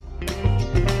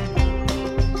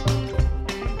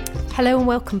Hello and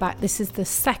welcome back. This is the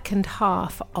second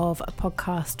half of a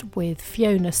podcast with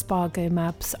Fiona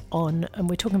Spargo-Mabs on, and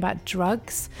we're talking about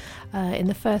drugs. In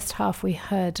the first half we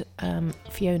heard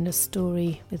Fiona's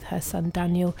story with her son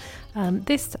Daniel.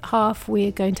 This half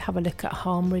we're going to have a look at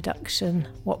harm reduction,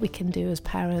 what we can do as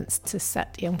parents to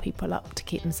set young people up to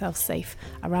keep themselves safe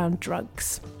around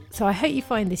drugs. So I hope you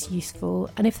find this useful,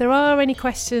 and if there are any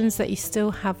questions that you still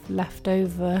have left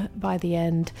over by the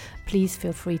end, please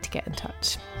feel free to get in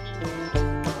touch.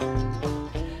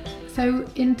 So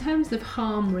in terms of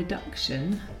harm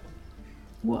reduction,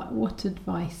 what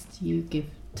advice do you give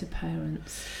to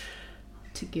parents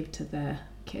to give to their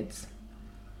kids?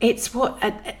 It's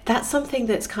that's something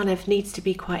that's kind of needs to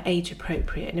be quite age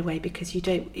appropriate in a way, because you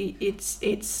don't, it's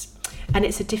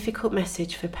a difficult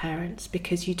message for parents,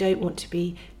 because you don't want to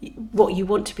be, what you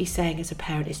want to be saying as a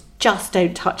parent is just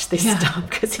don't touch this stuff,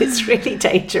 because it's really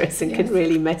dangerous and can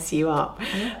really mess you up.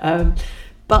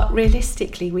 But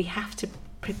realistically, we have to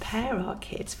prepare our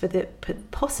kids for the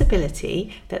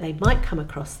possibility that they might come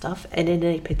across stuff, and in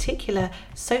a particular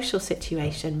social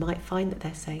situation might find that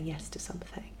they're saying yes to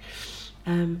something.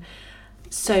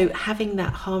 So having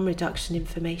that harm reduction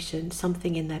information,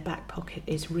 something in their back pocket,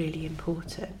 is really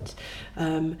important.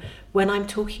 When I'm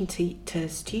talking to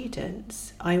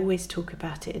students, I always talk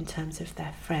about it in terms of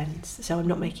their friends. So I'm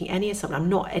not making any assumption. I'm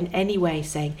not in any way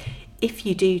saying, if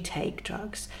you do take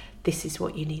drugs, this is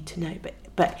what you need to know.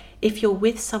 But if you're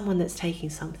with someone that's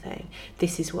taking something,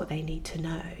 this is what they need to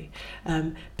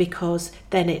know, because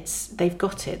then they've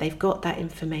got that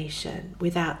information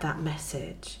without that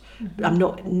message. Mm-hmm. I'm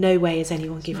not, no way is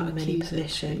anyone giving them any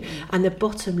permission. And the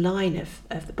bottom line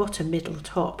of the bottom, middle,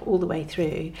 top, all the way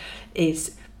through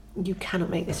is, you cannot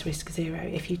make this risk zero.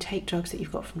 If you take drugs that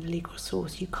you've got from a legal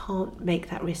source, you can't make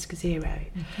that risk zero.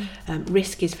 Mm-hmm.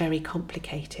 Risk is very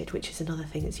complicated, which is another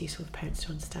thing that's useful for parents to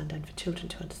understand and for children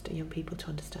to understand, young people to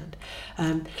understand.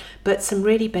 But some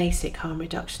really basic harm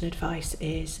reduction advice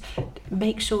is,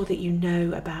 make sure that you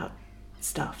know about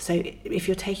stuff. So if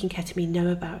you're taking ketamine,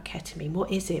 know about ketamine.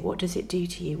 What is it? What does it do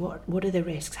to you? What are the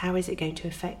risks? How is it going to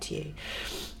affect you?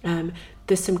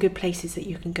 There's some good places that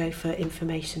you can go for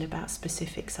information about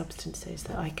specific substances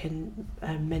that I can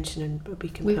mention, and we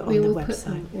can put on the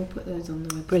website. We'll put those on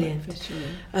the website. Brilliant. For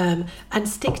sure. And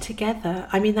stick together.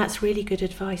 I mean, that's really good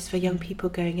advice for young people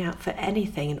going out for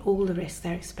anything and all the risks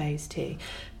they're exposed to.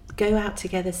 Go out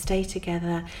together, stay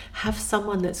together, have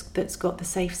someone that's got the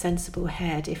safe, sensible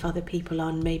head if other people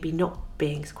are maybe not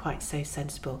being quite so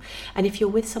sensible. And if you're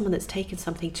with someone that's taken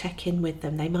something, check in with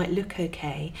them. They might look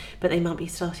okay, but they might be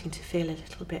starting to feel a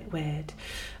little bit weird.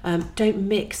 Don't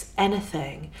mix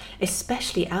anything,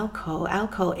 especially alcohol.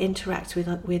 Alcohol interacts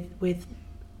with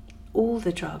all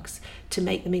the drugs to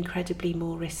make them incredibly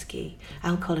more risky.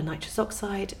 Alcohol and nitrous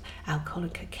oxide, alcohol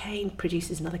and cocaine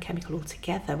produces another chemical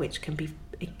altogether, which can be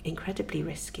incredibly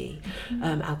risky.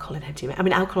 Mm-hmm. Alcohol and heroin. I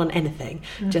mean, alcohol and anything,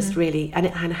 mm-hmm. just really, and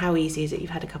how easy is it?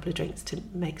 You've had a couple of drinks to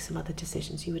make some other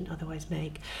decisions you wouldn't otherwise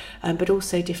make. But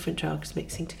also different drugs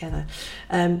mixing together.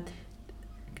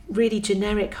 Really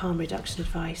generic harm reduction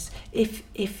advice.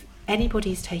 If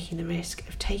anybody's taking the risk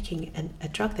of taking a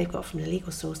drug they've got from an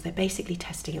illegal source, they're basically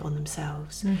testing it on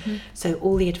themselves. Mm-hmm. So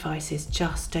all the advice is,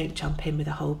 just don't jump in with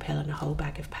a whole pill and a whole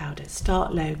bag of powder.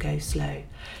 Start low, go slow.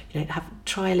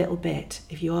 Try a little bit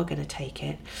if you are going to take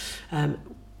it.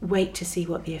 Wait to see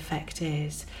what the effect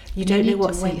is. You don't know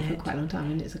what's in it. For quite a long time,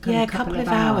 and it's a couple of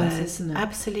hours, isn't it?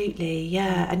 Absolutely,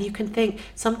 yeah. And you can think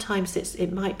sometimes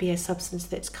it might be a substance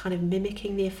that's kind of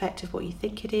mimicking the effect of what you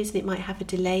think it is, and it might have a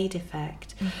delayed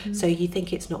effect. Mm-hmm. So you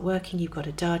think it's not working, you've got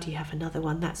a dud, you have another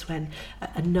one. That's when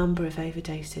a number of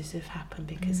overdoses have happened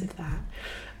because of that.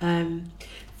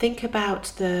 Think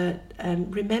about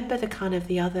remember the kind of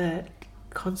the other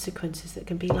consequences that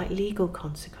can be, like legal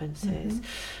consequences.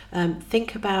 Mm-hmm.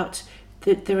 Think about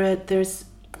that there's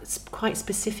quite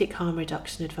specific harm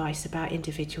reduction advice about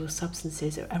individual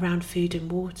substances around food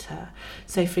and water.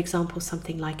 So for example,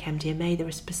 something like MDMA, there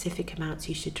are specific amounts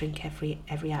you should drink every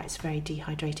hour. It's very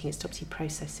dehydrating, it stops you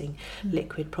processing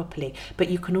liquid properly, but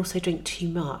you can also drink too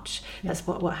much. That's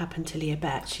what happened to Leah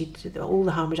Bett. All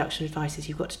the harm reduction advice is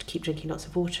you've got to keep drinking lots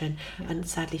of water, and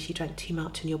sadly she drank too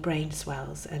much and your brain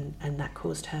swells, and that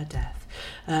caused her death.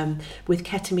 With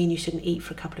ketamine, you shouldn't eat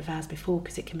for a couple of hours before,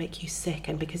 because it can make you sick,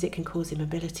 and because it can cause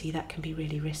immobility, that can be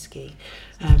really risky.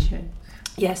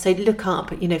 So look up,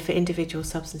 for individual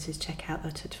substances, check out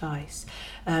that advice.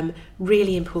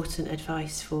 Really important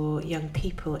advice for young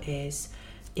people is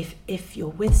if you're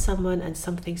with someone and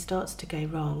something starts to go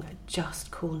wrong,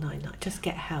 just call 999, just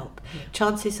get help. Yeah.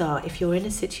 Chances are, if you're in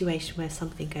a situation where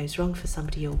something goes wrong for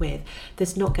somebody you're with,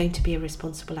 there's not going to be a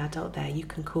responsible adult there you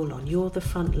can call on. You're the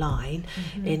front line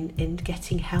in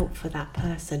getting help for that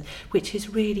person, which is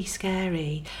really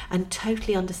scary. And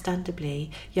totally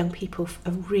understandably, young people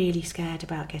are really scared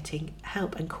about getting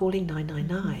help and calling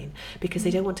 999 because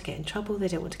they don't want to get in trouble, they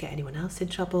don't want to get anyone else in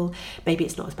trouble. Maybe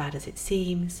it's not as bad as it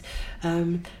seems.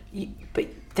 But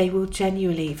they will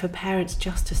genuinely, for parents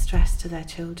just to stress to their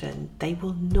children, they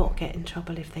will not get in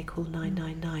trouble if they call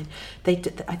 999.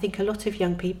 I think a lot of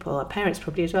young people, parents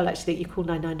probably as well, actually, that you call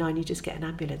 999, you just get an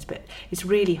ambulance, but it's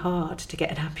really hard to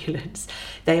get an ambulance.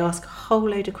 They ask a whole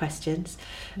load of questions.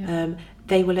 Yeah.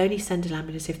 They will only send an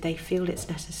ambulance if they feel it's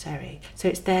necessary. So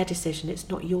it's their decision, it's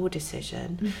not your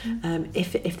decision.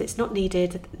 If it's not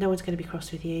needed, no one's going to be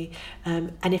cross with you.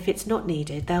 And if it's not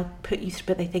needed, they'll put you through,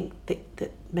 but they think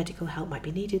that medical help might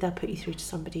be needed, they'll put you through to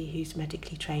somebody who's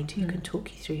medically trained who can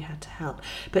talk you through how to help.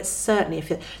 But certainly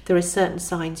if there are certain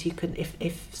signs you can,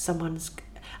 if someone's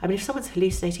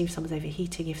hallucinating, if someone's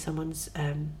overheating, if someone's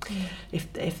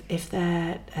if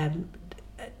they're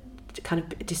kind of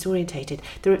disorientated,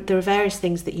 there are various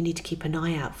things that you need to keep an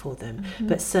eye out for them.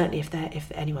 But certainly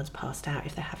if anyone's passed out,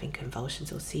 if they're having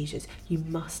convulsions or seizures, you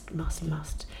must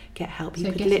get help.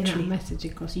 You could literally that message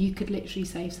across. You could literally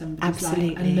save somebody's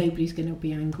life, and nobody's going to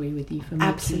be angry with you for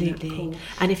making that call.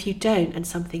 And if you don't, and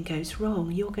something goes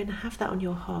wrong, you're going to have that on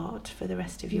your heart for the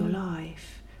rest of your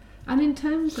life. And in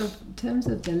terms of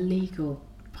the legal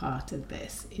part of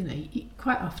this,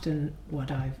 quite often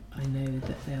what I know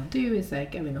that they'll do is they're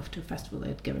going off to a festival,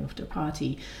 they're going off to a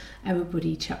party,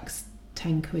 everybody chucks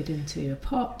 10 quid into a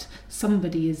pot,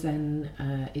 somebody is then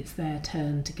it's their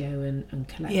turn to go and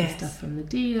collect the stuff from the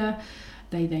dealer,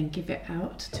 they then give it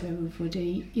out to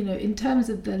everybody. In terms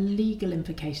of the legal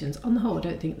implications, on the whole I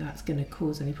don't think that's going to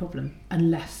cause any problem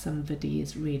unless somebody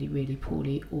is really, really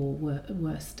poorly or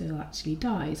worse still actually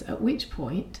dies, at which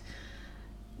point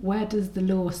where does the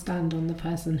law stand on the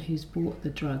person who's bought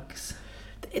the drugs?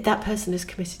 That person has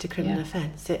committed a criminal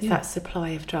offence. It's that supply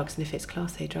of drugs, and if it's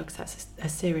Class A drugs, that's a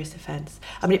serious offence.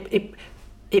 I mean,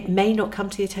 it may not come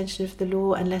to the attention of the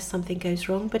law unless something goes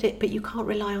wrong, but you can't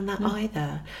rely on that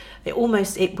either. It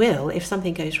will. If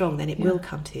something goes wrong, then it will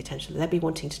come to the attention. They'll be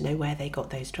wanting to know where they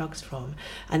got those drugs from.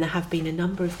 And there have been a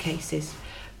number of cases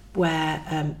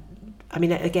where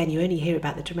again, you only hear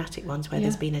about the dramatic ones where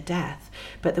there's been a death,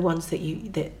 but the ones that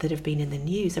have been in the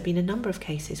news, there have been a number of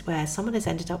cases where someone has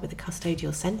ended up with a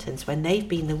custodial sentence when they've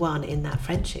been the one in that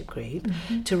friendship group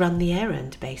to run the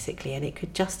errand, basically, and it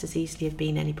could just as easily have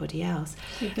been anybody else.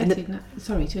 So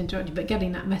sorry to interrupt you, but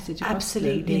getting that message across,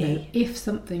 absolutely, if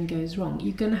something goes wrong,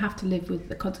 you're going to have to live with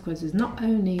the consequences, not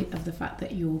only of the fact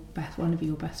that one of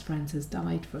your best friends has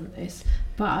died from this,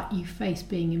 but you face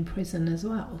being in prison as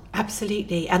well.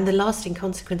 Absolutely, and the lasting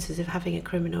consequences of having a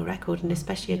criminal record, and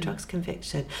especially a drugs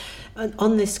conviction.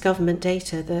 On this government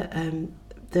data,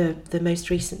 the most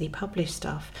recently published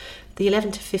stuff, the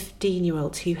 11 to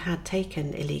 15-year-olds who had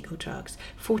taken illegal drugs,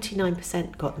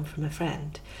 49% got them from a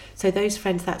friend. So those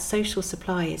friends, that social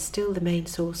supply is still the main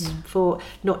source for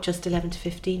not just 11 to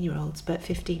 15-year-olds, but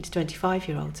 15 to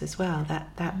 25-year-olds as well.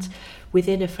 That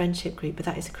within a friendship group, but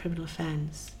that is a criminal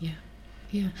offence.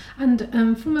 Yeah, and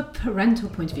from a parental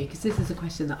point of view, because this is a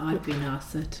question that I've been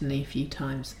asked certainly a few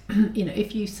times,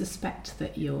 if you suspect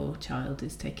that your child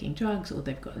is taking drugs or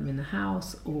they've got them in the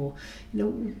house, or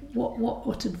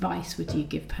what advice would you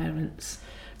give parents?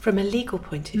 From a legal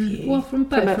point of view? Well, from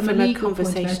both, from a legal point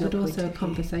of view, but also a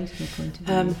conversational point of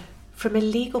view. From a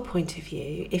legal point of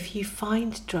view, if you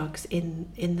find drugs in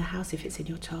the house, if it's in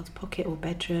your child's pocket or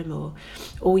bedroom,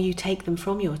 or you take them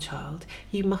from your child,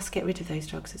 you must get rid of those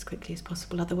drugs as quickly as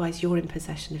possible. Otherwise, you're in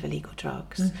possession of illegal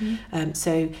drugs.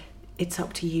 So it's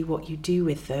up to you what you do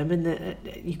with them, and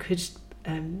you could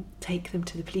take them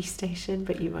to the police station,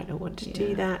 but you might not want to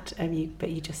do that. But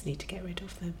you just need to get rid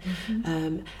of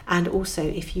them. And also,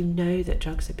 if you know that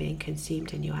drugs are being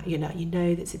consumed in you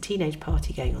know there's a teenage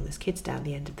party going on, there's kids down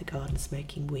the end of the garden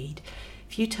smoking weed.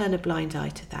 If you turn a blind eye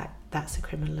to that, that's a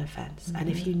criminal offence. And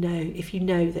if you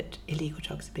know that illegal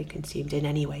drugs are being consumed in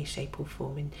any way, shape or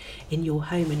form in your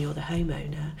home, and you're the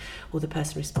homeowner or the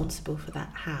person responsible for that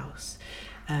house,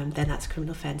 then that's a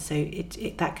criminal offence. So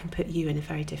that can put you in a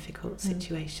very difficult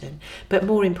situation. But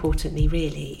more importantly,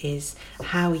 really, is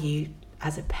how you,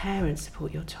 as a parent,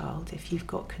 support your child if you've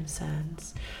got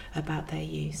concerns about their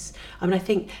use. I mean, I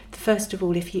think, first of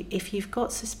all, if you've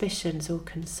got suspicions or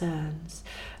concerns,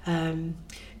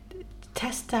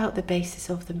 test out the basis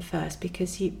of them first,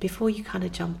 because before you kind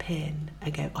of jump in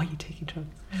and go, are you taking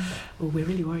drugs? or we're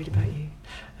really worried about you.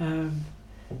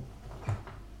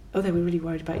 Although we're really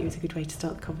worried about you is a good way to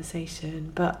start the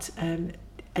conversation. But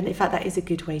and in fact, that is a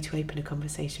good way to open a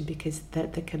conversation, because there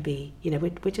can be,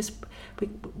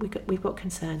 we've got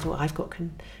concerns, or I've got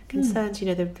concerns.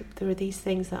 There are these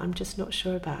things that I'm just not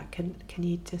sure about. Can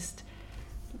you just,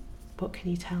 what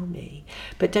can you tell me?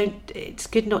 But it's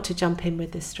good not to jump in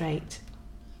with the straight.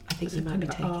 I think you might be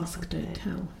taking ask, don't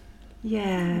tell.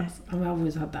 Yeah. I've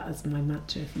always had that as my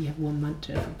mantra. If you have one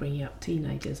mantra for bringing up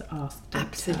teenagers, ask,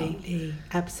 don't tell.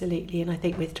 Absolutely. And I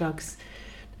think with drugs,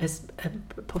 as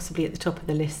possibly at the top of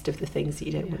the list of the things that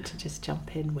you don't want to just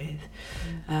jump in with.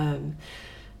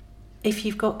 If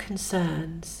you've got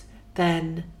concerns,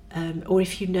 then, or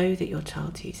if you know that your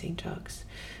child's using drugs,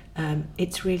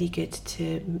 it's really good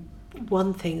to...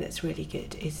 One thing that's really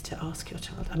good is to ask your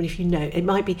child. I mean, if you know, it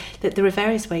might be that there are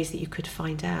various ways that you could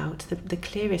find out. The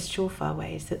clearest, surefire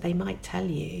way is that they might tell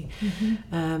you.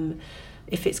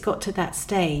 If it's got to that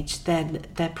stage, then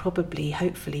they're probably,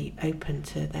 hopefully, open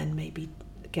to then maybe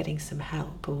getting some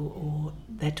help, or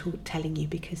they're telling you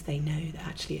because they know that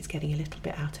actually it's getting a little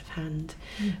bit out of hand.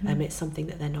 It's something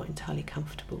that they're not entirely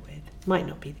comfortable with. Might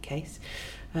not be the case.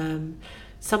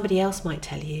 Somebody else might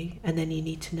tell you, and then you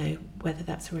need to know whether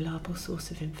that's a reliable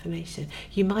source of information.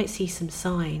 You might see some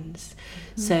signs.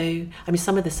 So, I mean,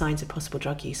 some of the signs of possible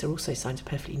drug use are also signs of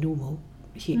perfectly normal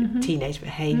teenage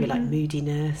behaviour, like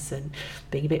moodiness and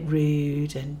being a bit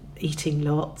rude and eating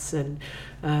lots and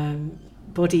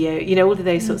body, all of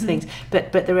those sorts of things.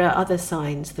 But there are other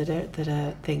signs that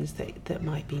are things that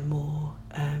might be more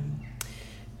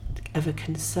of a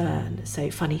concern. So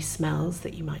funny smells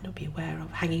that you might not be aware of,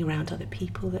 hanging around other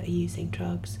people that are using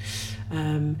drugs,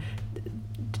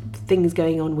 things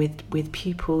going on with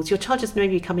pupils. Your child just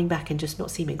maybe coming back and just not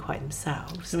seeming quite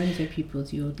themselves. So when you say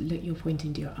pupils, you're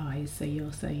pointing to your eyes, so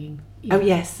you're saying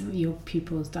yes, your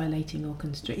pupils dilating or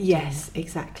constricting. Yes,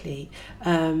 exactly.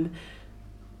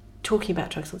 Talking about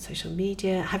drugs on social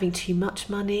media, having too much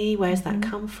money, where's that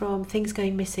come from? Things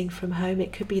going missing from home.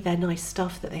 It could be their nice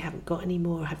stuff that they haven't got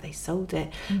anymore, or have they sold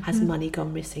it? Has money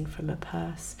gone missing from a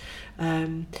purse?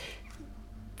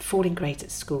 Falling grades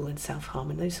at school and self-harm,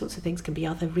 and those sorts of things can be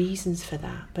other reasons for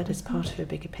that, but as part of a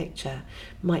bigger picture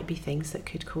might be things that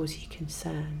could cause you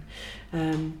concern.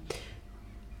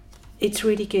 It's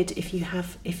really good if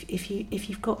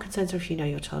you've got concerns, or if you know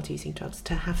your child using drugs,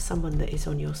 to have someone that is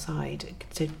on your side,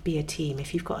 to be a team.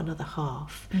 If you've got another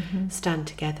half, stand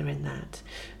together in that.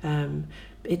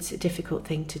 It's a difficult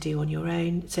thing to do on your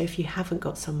own. So if you haven't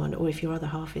got someone, or if your other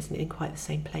half isn't in quite the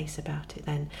same place about it,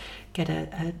 then get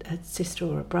a sister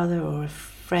or a brother or a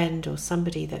friend or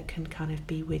somebody that can kind of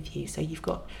be with you. So you've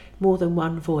got more than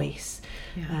one voice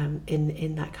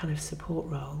in that kind of support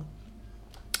role.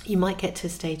 You might get to a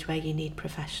stage where you need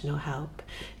professional help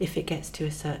if it gets to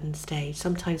a certain stage.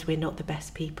 Sometimes we're not the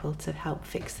best people to help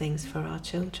fix things for our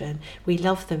children. We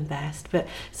love them best, but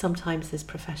sometimes there's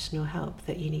professional help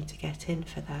that you need to get in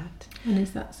for that. And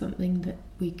is that something that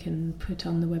we can put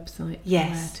on the website?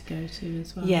 Yes. Where to go to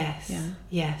as well?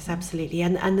 Yes, absolutely.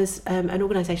 And there's an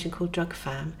organisation called Drug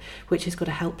Fam, which has got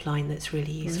a helpline that's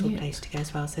really useful place to go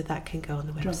as well. So that can go on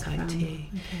the website too.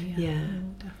 Okay, yeah.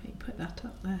 I'll definitely put that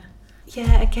up there.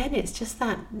 Yeah, again, it's just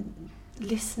that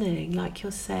listening, like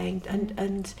you're saying,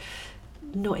 and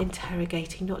not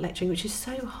interrogating, not lecturing, which is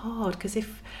so hard, because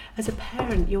if, as a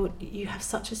parent, you have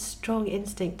such a strong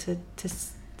instinct to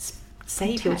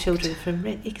save your children from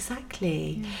risk.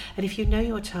 Exactly. And if you know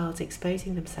your child's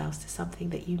exposing themselves to something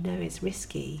that you know is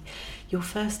risky, your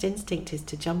first instinct is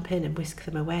to jump in and whisk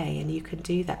them away, and you can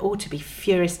do that, or to be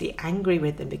furiously angry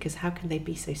with them, because how can they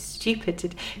be so stupid to,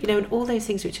 and all those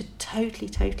things which are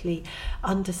totally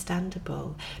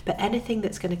understandable. But anything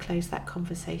that's going to close that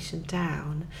conversation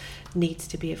down needs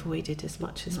to be avoided as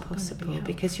much as possible,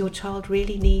 because your child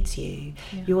really needs you.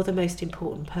 You're the most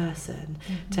important person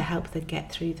to help them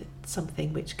get through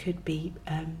something which could be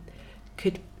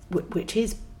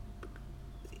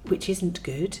which isn't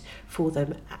good for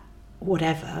them,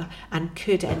 whatever, and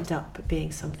could end up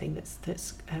being something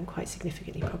that's quite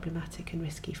significantly problematic and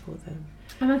risky for them.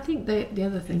 And I think the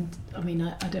other thing, I mean,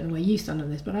 I don't know where you stand on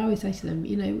this, but I always say to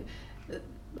them,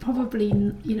 probably,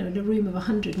 in a room of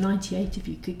 198 of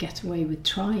you could get away with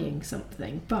trying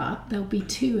something, but there'll be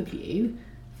 2 of you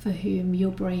for whom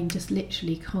your brain just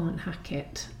literally can't hack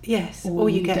it. Yes, or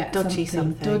you get dodgy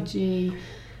something. Dodgy.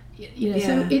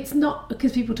 So it's not,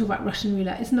 because people talk about Russian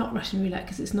roulette, it's not Russian roulette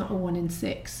because it's not a 1 in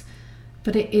 6,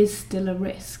 but it is still a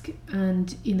risk,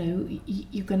 and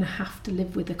you're going to have to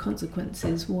live with the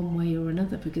consequences one way or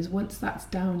another, because once that's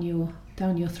down your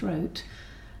throat,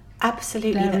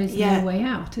 Absolutely, there is no way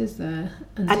out, is there?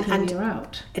 Until you're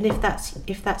out. And if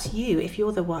that's you, if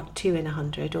you're the 2 in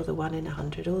 100, or the 1 in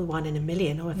 100, or the 1 in a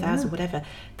million, or 1,000, whatever,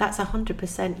 that's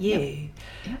 100% you.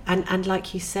 Yep. And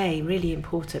like you say, really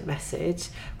important message.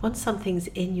 Once something's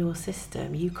in your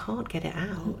system, you can't get it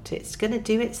out. It's going to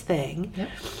do its thing,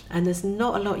 and there's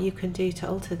not a lot you can do to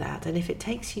alter that. And if it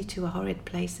takes you to a horrid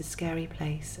place, a scary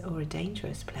place, or a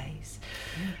dangerous place,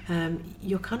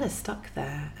 you're kind of stuck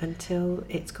there until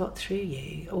it's got through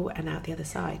you and out the other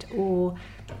side, or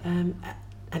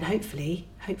and hopefully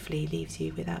leaves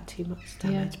you without too much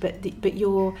damage. But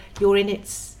you're in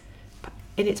its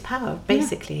power,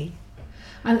 basically.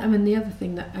 And I mean, the other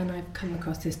thing that, and I've come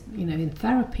across this, in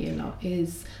therapy a lot,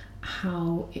 is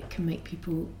how it can make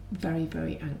people very,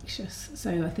 very anxious.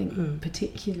 So I think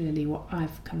particularly what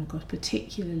I've come across,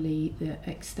 particularly the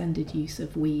extended use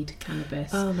of weed,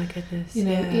 cannabis. Oh my goodness!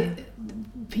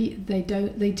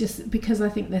 They just, because I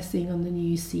think they're seeing on the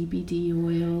news CBD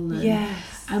oil,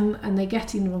 and they're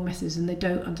getting the wrong message, and they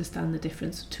don't understand the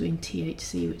difference between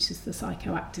THC, which is the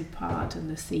psychoactive part, and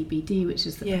the CBD, which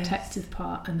is the protective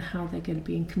part, and how they're going to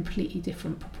be in completely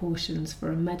different proportions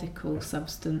for a medical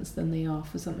substance than they are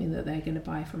for something that they're going to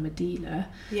buy from a dealer.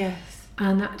 Yes.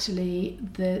 And actually,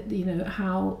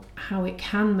 how it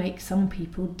can make some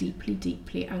people deeply,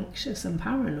 deeply anxious and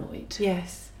paranoid.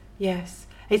 Yes.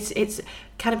 It's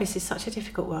cannabis is such a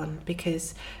difficult one,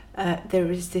 because there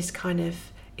is this kind of,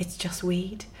 it's just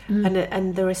weed,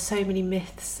 and there are so many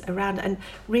myths around, and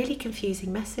really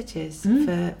confusing messages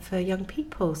for young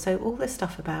people. So all this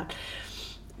stuff about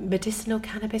medicinal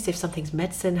cannabis, if something's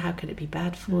medicine, how can it be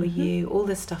bad for you? All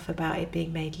the stuff about it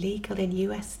being made legal in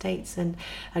US states and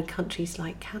countries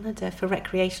like Canada for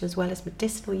recreation as well as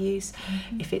medicinal use.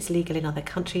 If it's legal in other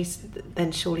countries,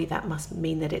 then surely that must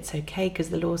mean that it's okay,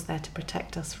 because the law's there to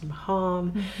protect us from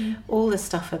harm. All the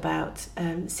stuff about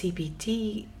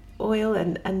CBD oil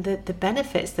and the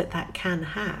benefits that can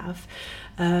have.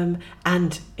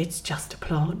 And it's just a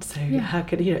plant, so how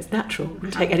can it's natural. We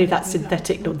don't take any of that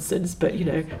synthetic nonsense, but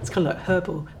it's kind of like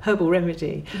herbal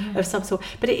remedy of some sort.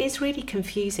 But it is really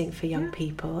confusing for young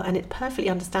people, and it's perfectly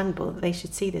understandable that they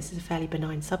should see this as a fairly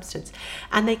benign substance.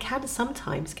 And they can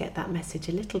sometimes get that message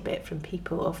a little bit from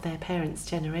people of their parents'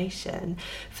 generation,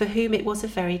 for whom it was a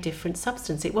very different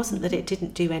substance. It wasn't that it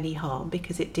didn't do any harm,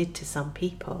 because it did to some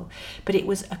people, but it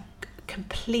was a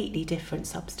completely different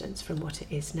substance from what it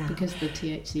is now, because the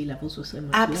THC levels were so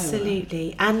much lower.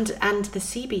 And the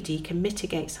CBD can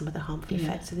mitigate some of the harmful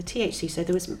effects of the THC. So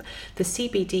there was the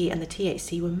CBD and the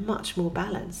THC were much more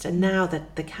balanced, and now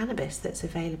that the cannabis that's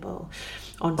available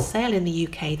on sale in the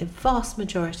UK, the vast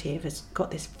majority of it's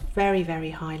got this very,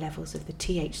 very high levels of the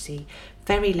THC,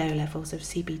 very low levels of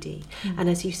CBD. And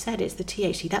as you said, it's the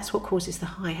THC, that's what causes the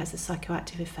high, has a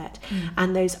psychoactive effect.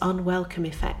 And those unwelcome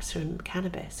effects from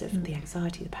cannabis, of the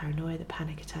anxiety, the paranoia, the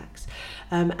panic attacks.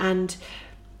 And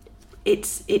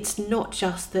it's not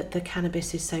just that the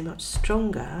cannabis is so much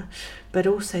stronger, but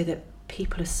also that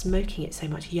people are smoking it so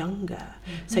much younger.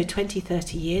 So 20,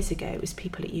 30 years ago, it was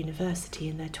people at university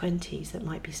in their 20s that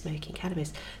might be smoking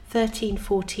cannabis. 13,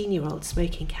 14-year-olds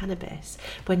smoking cannabis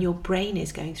when your brain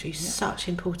is going through such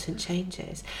important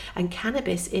changes. And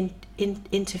cannabis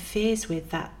interferes with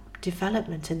that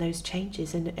development and those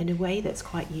changes in a way that's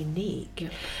quite unique.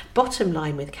 Bottom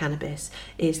line with cannabis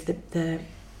is the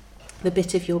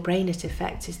bit of your brain it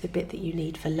affects is the bit that you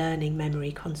need for learning,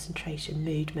 memory, concentration,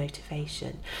 mood,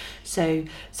 motivation. So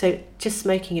just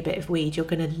smoking a bit of weed, you're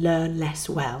going to learn less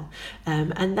well.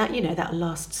 And that, that'll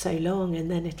last so long,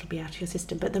 and then it'll be out of your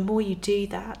system. But the more you do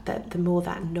that the more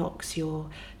that knocks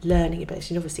your learning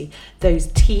ability. And obviously those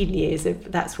teen years,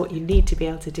 that's what you need to be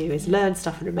able to do, is learn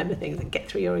stuff and remember things and get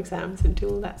through your exams and do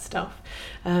all that stuff.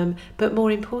 But more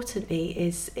importantly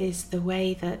is the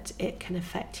way that it can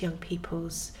affect young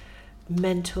people's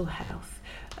mental health,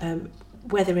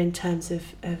 whether in terms of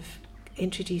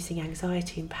introducing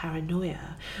anxiety and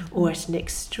paranoia, or at an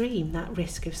extreme, that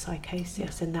risk of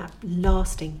psychosis and that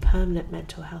lasting permanent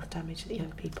mental health damage that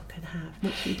young people can have.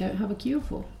 Which we don't have a cure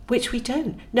for. Which we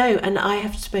don't. No, and I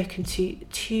have spoken to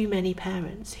too many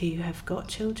parents who have got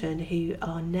children who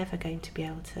are never going to be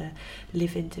able to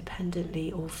live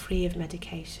independently or free of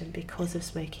medication because of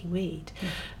smoking weed.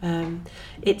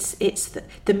 It's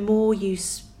the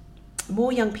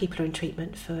more young people are in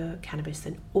treatment for cannabis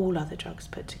than all other drugs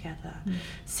put together,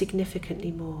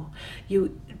 significantly more.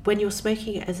 When you're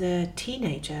smoking it as a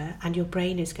teenager and your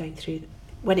brain is going through,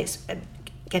 when it's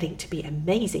getting to be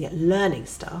amazing at learning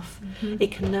stuff,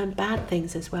 it can learn bad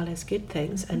things as well as good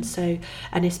things. And so,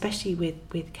 and especially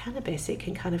with cannabis, it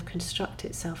can kind of construct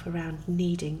itself around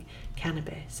needing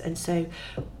cannabis. And so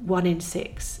 1 in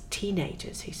 6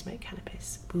 teenagers who smoke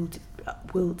cannabis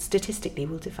will statistically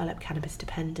develop cannabis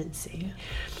dependency,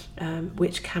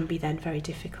 which can be then very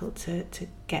difficult to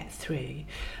get through.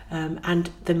 And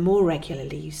the more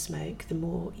regularly you smoke, the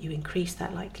more you increase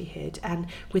that likelihood. And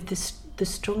with the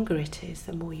stronger it is,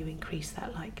 the more you increase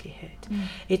that likelihood.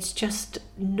 It's just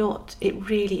not, it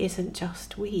really isn't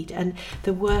just weed. And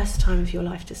the worst time of your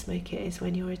life to smoke it is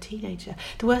when you're a teenager.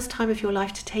 The worst time of your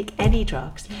life to take any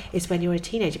drugs is when you're a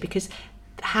teenager, because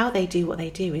how they do what they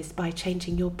do is by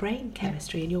changing your brain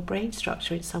chemistry and your brain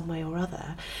structure in some way or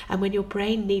other. And when your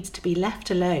brain needs to be left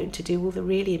alone to do all the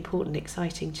really important,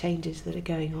 exciting changes that are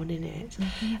going on in it.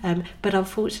 But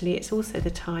unfortunately, it's also the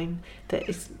time that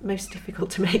is most difficult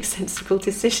to make sensible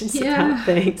decisions about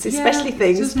things, especially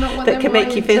things that can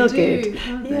make you feel good.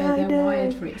 They're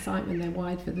wired for excitement, they're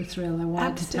wired for the thrill, they're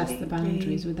wired to test the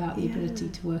boundaries without the ability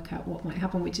to work out what might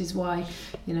happen, which is why,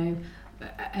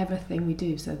 everything we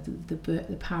do, so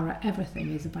the power of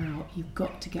everything is about you've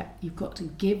got to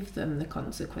give them the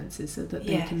consequences so that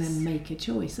they can then make a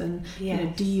choice. And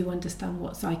do you understand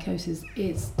what psychosis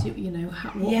is?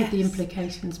 What would the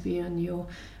implications be on your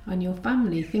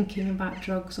family? Thinking about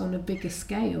drugs on a bigger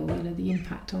scale, the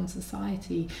impact on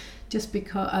society. Just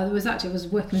because I was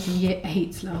working with some year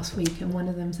 8s last week, and one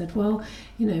of them said, well,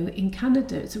 in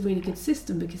Canada it's a really good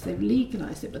system because they've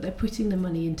legalised it, but they're putting the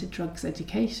money into drugs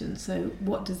education. So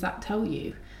what does that tell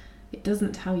you? It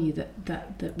doesn't tell you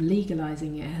that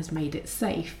legalising it has made it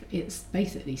safe. It's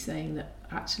basically saying that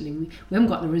actually we haven't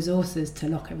got the resources to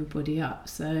lock everybody up,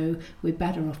 so we're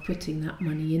better off putting that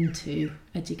money into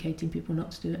educating people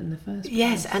not to do it in the first place.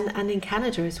 Yes, and in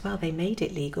Canada as well, they made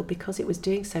it legal because it was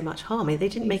doing so much harm. They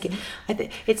didn't make it.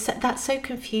 That's so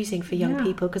confusing for young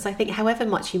people, because I think however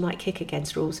much you might kick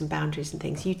against rules and boundaries and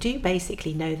things, you do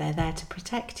basically know they're there to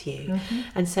protect you.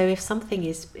 And so if something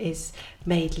is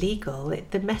made legal,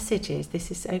 the message is this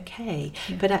is okay.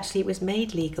 But actually it was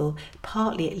made legal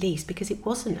partly at least because it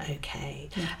wasn't okay.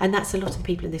 And that's a lot of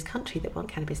people in this country that want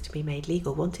cannabis to be made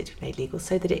legal, want it to be made legal,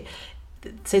 so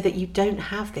that you don't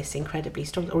have this incredibly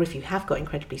strong, or if you have got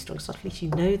incredibly strong stuff, at least you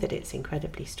know that it's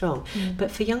incredibly strong.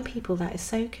 But for young people, that is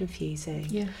so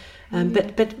confusing.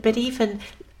 But even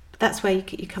that's where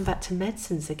you come back to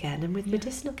medicines again. And with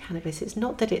medicinal cannabis, it's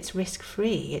not that it's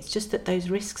risk-free, it's just that those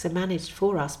risks are managed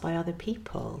for us by other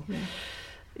people.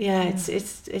 It's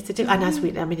and as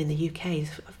in the UK,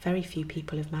 very few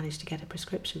people have managed to get a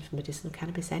prescription for medicinal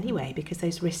cannabis anyway, because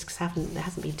those risks there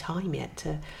hasn't been time yet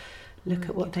to look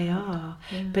at what they are.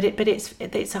 But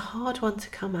it's a hard one to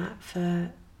come at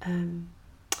for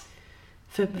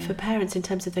parents in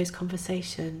terms of those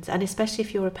conversations, and especially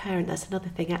if you're a parent. That's another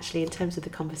thing actually in terms of the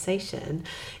conversation.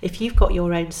 If you've got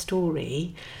your own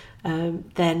story,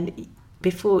 then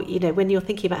before, when you're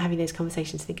thinking about having those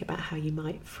conversations, think about how you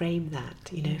might frame that.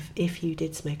 If you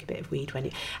did smoke a bit of weed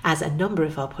as a number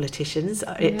of our politicians,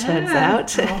 it turns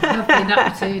out, have been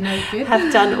up to no good,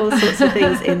 have done all sorts of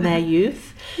things in their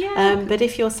youth. But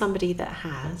if you're somebody that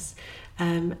has,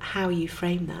 how you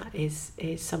frame that is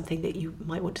something that you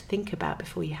might want to think about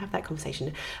before you have that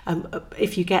conversation.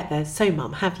 If you get there, so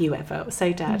mum, have you ever? Or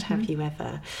so dad, have you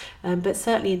ever? But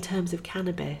certainly in terms of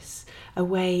cannabis, a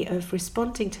way of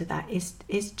responding to that is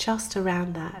just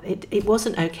around that. It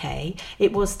wasn't okay,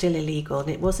 it was still illegal, and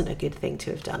it wasn't a good thing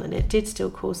to have done, and it did still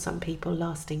cause some people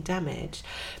lasting damage,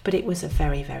 but it was a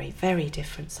very, very, very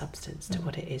different substance to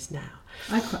what it is now.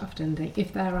 I quite often think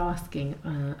if they're asking,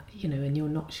 and you're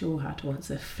not sure how to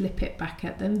answer, flip it back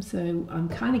at them. So I'm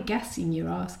kind of guessing you're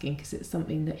asking because it's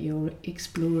something that you're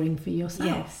exploring for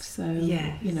yourself. So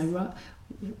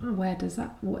where does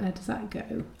that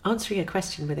go? Answering a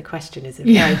question with a question is a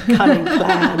very cunning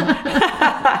plan.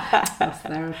 Us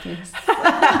therapists.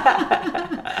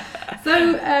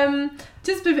 So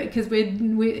just because we're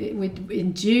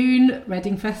in June,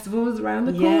 Reading Festival is around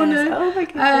the corner. Oh my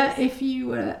goodness. If you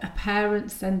were a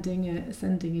parent sending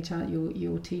a child,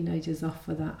 your teenagers off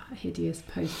for that hideous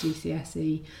post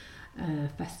GCSE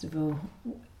festival,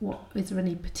 is there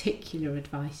any particular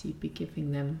advice you'd be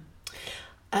giving them?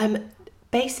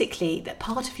 Basically, that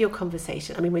part of your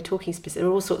conversation, we're talking specific, there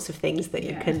are all sorts of things that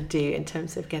you can do in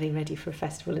terms of getting ready for a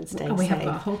festival and staying safe. We have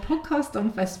got a whole podcast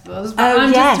on festivals. But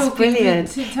I'm just talking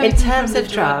brilliant. In terms of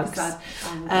drugs,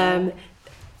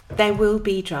 there will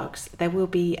be drugs. There will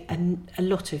be a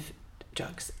lot of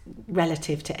drugs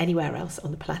relative to anywhere else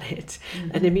on the planet.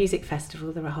 And a music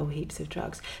festival, there are whole heaps of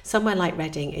drugs. Somewhere like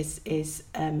Reading is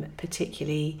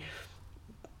particularly...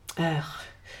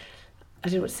 I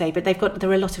don't know what to say, but there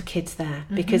are a lot of kids there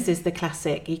because there's the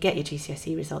classic, you get your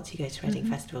GCSE results, you go to Reading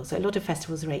Festival. So a lot of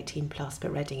festivals are 18 plus,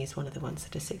 but Reading is one of the ones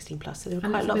that are 16 plus. So there are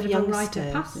quite a lot of youngsters. And it's a bit of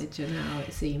a rite of passage now,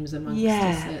 it seems, amongst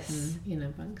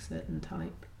amongst certain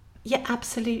type. Yeah,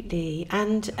 absolutely.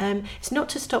 And it's not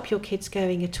to stop your kids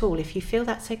going at all. If you feel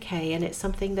that's okay, and it's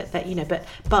something that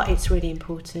but it's really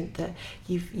important that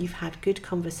you've had good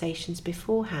conversations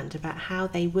beforehand about how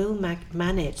they will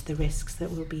manage the risks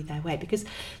that will be their way, because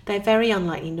they're very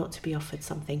unlikely not to be offered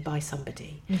something by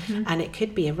somebody. And it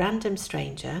could be a random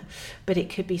stranger, but it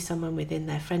could be someone within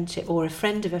their friendship, or a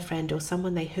friend of a friend, or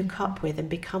someone they hook up with and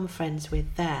become friends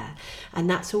with there. And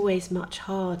that's always much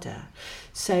harder.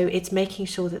 So it's making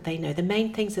sure that they know the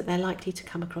main things that they're likely to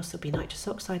come across. There'll be nitrous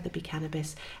oxide, there'll be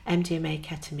cannabis, MDMA,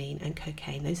 ketamine and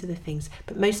cocaine. Those are the things,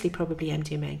 but mostly probably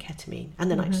MDMA and ketamine,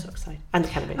 and the nitrous oxide and the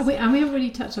cannabis. And we haven't really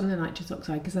touched on the nitrous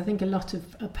oxide, because I think a lot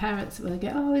of parents will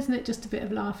go, oh, isn't it just a bit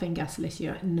of laughing gas,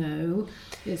 Alicia? No,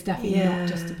 it's definitely not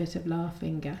just a bit of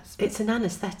laughing gas. It's an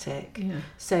anaesthetic. Yeah.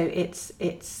 So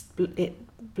it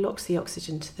blocks the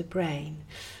oxygen to the brain.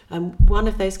 One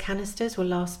of those canisters will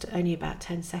last only about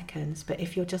 10 seconds, but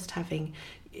if you're just having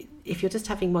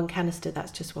one canister,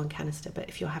 that's just one canister. But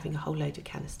if you're having a whole load of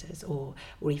canisters, or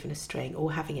even a string,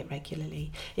 or having it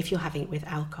regularly, if you're having it with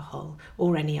alcohol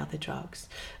or any other drugs,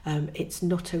 it's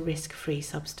not a risk-free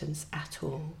substance at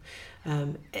all.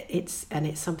 It's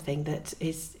something that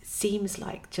seems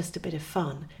like just a bit of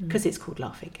fun, because it's called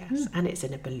laughing gas and it's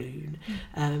in a balloon.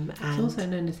 It's also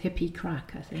known as hippie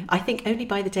crack, I think. I think only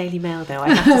by the Daily Mail, though,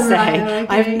 I have to say. Right,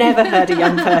 okay. I've never heard a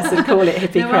young person call it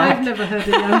hippie crack. I've never heard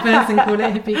a young person call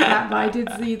it hippie crack, but I did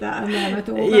see that, and then I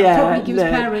thought, well, that probably gives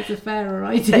parents a fairer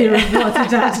idea of what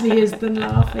it actually is than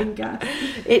laughing gas.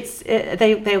 It's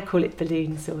they'll call it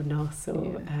balloons or NOS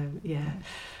or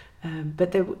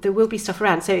but there will be stuff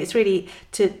around. So it's really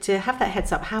to have that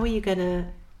heads up. How are you going to?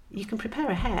 You can prepare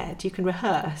ahead. You can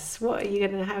rehearse. How are you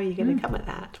going to come at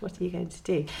that? What are you going to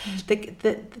do?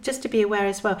 Just to be aware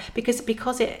as well, because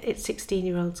it's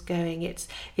 16-year-olds going.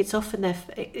 It's often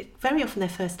very often their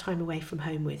first time away from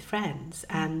home with friends,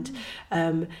 and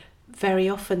very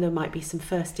often there might be some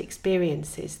first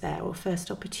experiences there, or first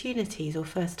opportunities, or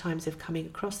first times of coming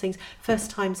across things,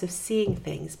 first times of seeing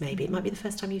things. Maybe it might be the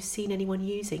first time you've seen anyone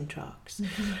using drugs.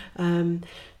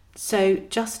 So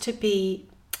just to be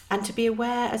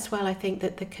aware as well, I think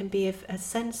that there can be a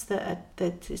sense that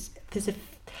there's a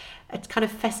kind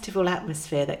of festival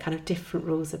atmosphere, that kind of different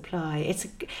rules apply.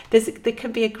 There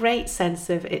can be a great sense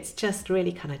of it's just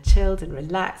really kind of chilled and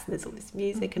relaxed, and there's all this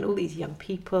music and all these young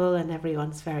people, and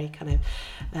everyone's very kind of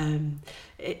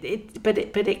but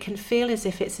it can feel as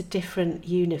if it's a different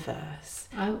universe,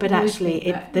 but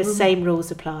actually the same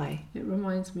rules apply. It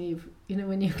reminds me of,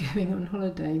 when you're going on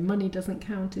holiday, money doesn't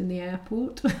count in the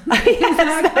airport.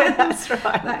 That's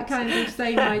right. That kind of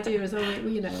same idea as,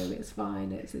 it's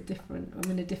fine,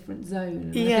 I'm in a different zone.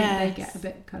 And I think they get a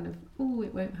bit kind of,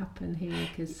 it won't happen here,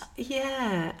 because...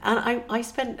 Yeah, and I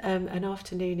spent an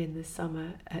afternoon in the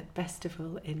summer at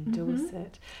Festival in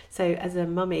Dorset. So as a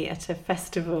mummy at a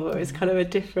festival, it was kind of a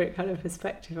different kind of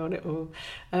perspective on it all.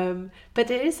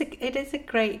 But it is a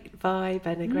great vibe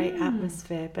and a great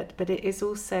atmosphere, but it is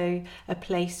also a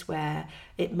place where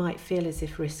it might feel as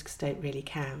if risks don't really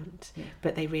count,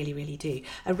 but they really, really do.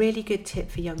 A really good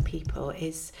tip for young people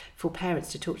is for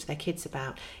parents to talk to their kids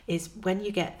about is when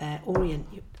you get there,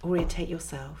 orientate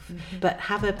yourself, but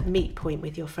have a meet point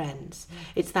with your friends.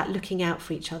 It's that looking out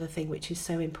for each other thing, which is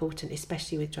so important,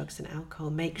 especially with drugs and alcohol.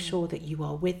 Make sure that you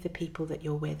are with the people that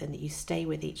you're with, and that you stay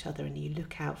with each other, and you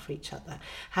look out for each other.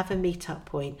 Have a meet-up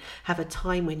point. Have a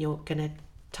time when you're going to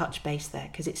touch base there,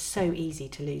 because it's so easy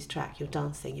to lose track. You're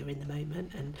dancing, you're in the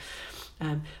moment. And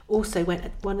also,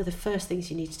 one of the first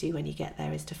things you need to do when you get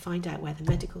there is to find out where the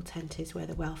medical tent is, where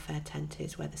the welfare tent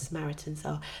is, where the Samaritans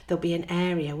are. There'll be an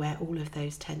area where all of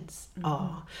those tents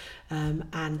are,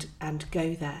 and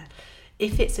go there.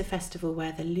 If it's a festival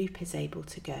where the Loop is able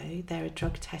to go, they're a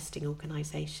drug testing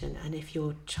organisation, and if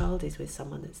your child is with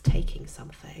someone that's taking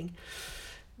something,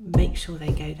 make sure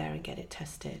they go there and get it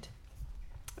tested,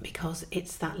 because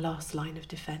it's that last line of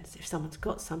defence. If someone's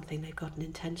got something, they've got an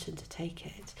intention to take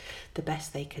it, the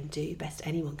best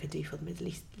anyone can do for them is at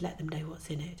least let them know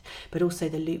what's in it. But also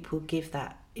the Loop will give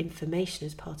that information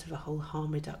as part of a whole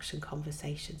harm reduction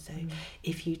conversation. So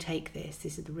if you take this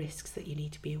are the risks that you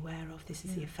need to be aware of, this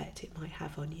is the effect it might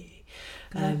have on you.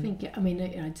 I think, I mean,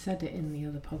 I'd said it in the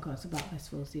other podcast about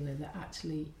festivals, you know, that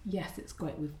actually, yes, it's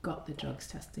great, we've got the drugs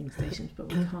testing stations, but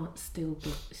we can't still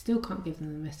can't give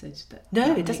them the message that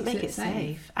it doesn't make it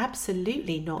safe.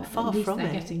 Absolutely not. But far from it.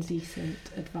 They're getting decent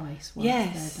advice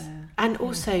whilst they're there. And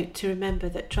also to remember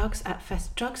that drugs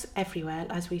everywhere,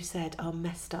 as we've said, are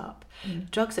messed up.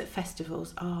 Drugs at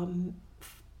festivals are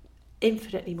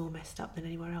infinitely more messed up than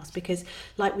anywhere else, because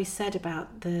like we said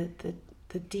about the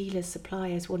dealers,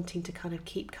 suppliers wanting to kind of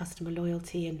keep customer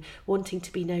loyalty and wanting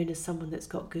to be known as someone that's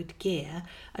got good gear,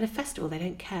 at a festival they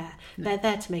don't care. They're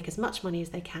there to make as much money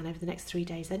as they can over the next 3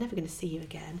 days. They're never going to see you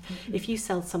again. If you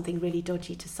sell something really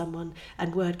dodgy to someone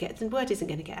and word isn't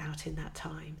going to get out in that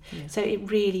time. So it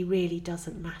really, really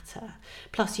doesn't matter.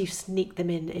 Plus you've sneaked them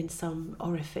in some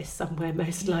orifice somewhere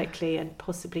most likely, and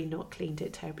possibly not cleaned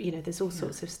it terribly. You know, there's all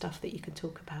sorts of stuff that you can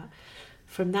talk about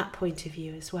from that point of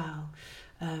view as well.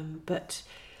 But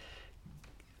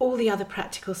all the other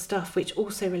practical stuff which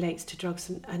also relates to drugs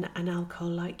and alcohol,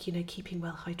 like, you know, keeping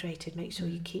well hydrated, make sure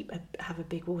you have a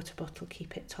big water bottle,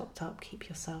 keep it topped up, keep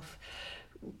yourself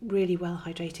really well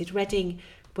hydrated. Reading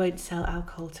won't sell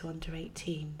alcohol to under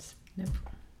 18s. No.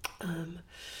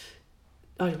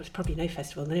 There's probably no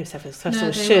festival. No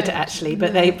festivals should actually,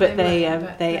 but they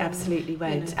absolutely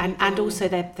won't. You know, and also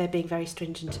they're being very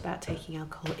stringent about taking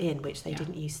alcohol in, which they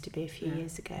didn't used to be a few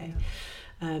years ago.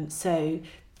 So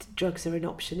drugs are an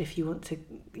option if you want to,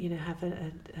 you know, have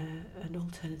an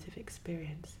alternative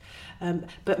experience.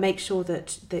 But make sure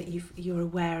that you're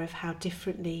aware of how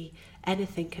differently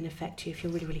anything can affect you if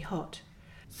you're really, really hot.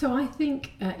 So I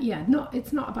think,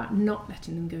 it's not about not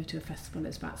letting them go to a festival,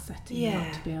 it's about setting them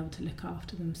up to be able to look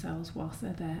after themselves whilst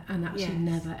they're there, and actually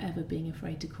never ever being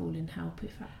afraid to call in help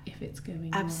if it's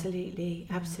going wrong.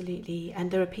 Absolutely.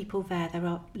 And there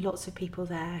are lots of people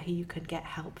there who you can get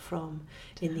help from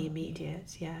in the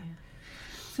immediate,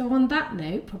 So on that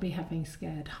note, probably having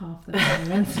scared half the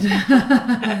parents,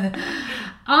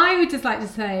 I would just like to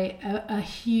say a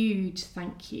huge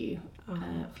thank you,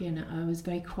 Fiona. I was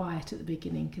very quiet at the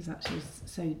beginning because I was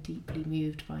so deeply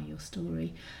moved by your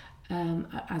story,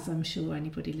 as I'm sure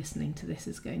anybody listening to this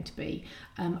is going to be.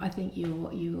 I think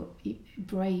your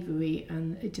bravery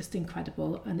and just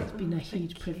incredible, and it's been a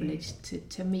huge privilege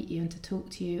to meet you and to talk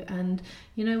to you. And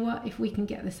you know what, if we can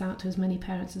get this out to as many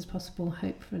parents as possible,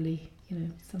 hopefully, you know,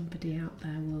 somebody out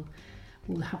there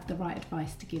will have the right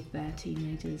advice to give their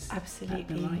teenagers at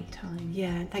the right time.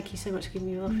 Yeah, thank you so much for giving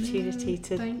me the opportunity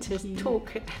to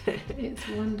talk. It's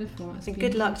wonderful. And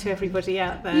good luck to everybody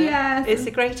out there. Yes. It's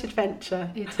a great adventure.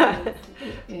 It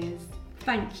is.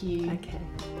 Thank you. Okay.